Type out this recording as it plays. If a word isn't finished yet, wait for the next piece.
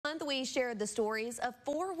month, we shared the stories of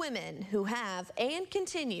 4 women who have and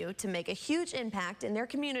continue to make a huge impact in their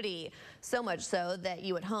community. So much so that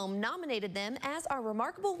you at home nominated them as our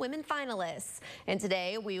Remarkable Women finalists. And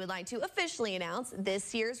today, we would like to officially announce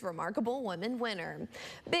this year's Remarkable Women winner.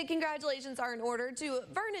 Big congratulations are in order to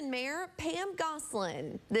Vernon Mayor Pam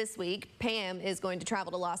Goslin. This week, Pam is going to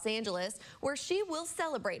travel to Los Angeles, where she will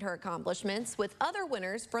celebrate her accomplishments with other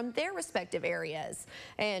winners from their respective areas.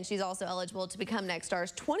 And she's also eligible to become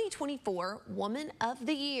Nextstar's 2024 Woman of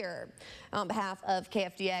the Year. On behalf of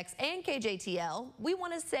KFDX and KJTL, we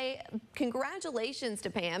want to say congratulations to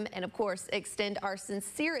Pam and, of course, extend our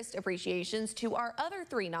sincerest appreciations to our other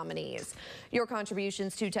 3 nominees. Your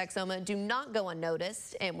contributions to Texoma do not go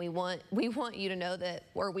unnoticed, and we want you to know that,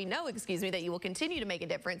 or we know, excuse me, that you will continue to make a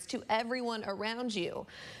difference to everyone around you.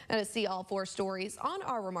 And to see all 4 stories on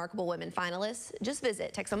our Remarkable Women finalists, just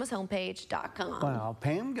visit Texomashomepage.com. Wow,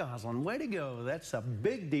 Pam Goslin, way to go. That's a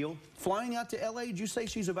big deal. Flying out to L.A., did you say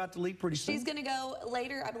she's about to leave pretty soon? She's going to go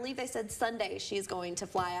later. I believe they said Sunday she's going to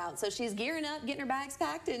fly out. So she's gearing up, getting her bags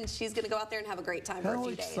packed, and she's going to go out there and have a great time for a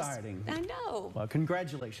few days. How exciting. I know. Well,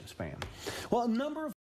 congratulations, Pam. Well, a number of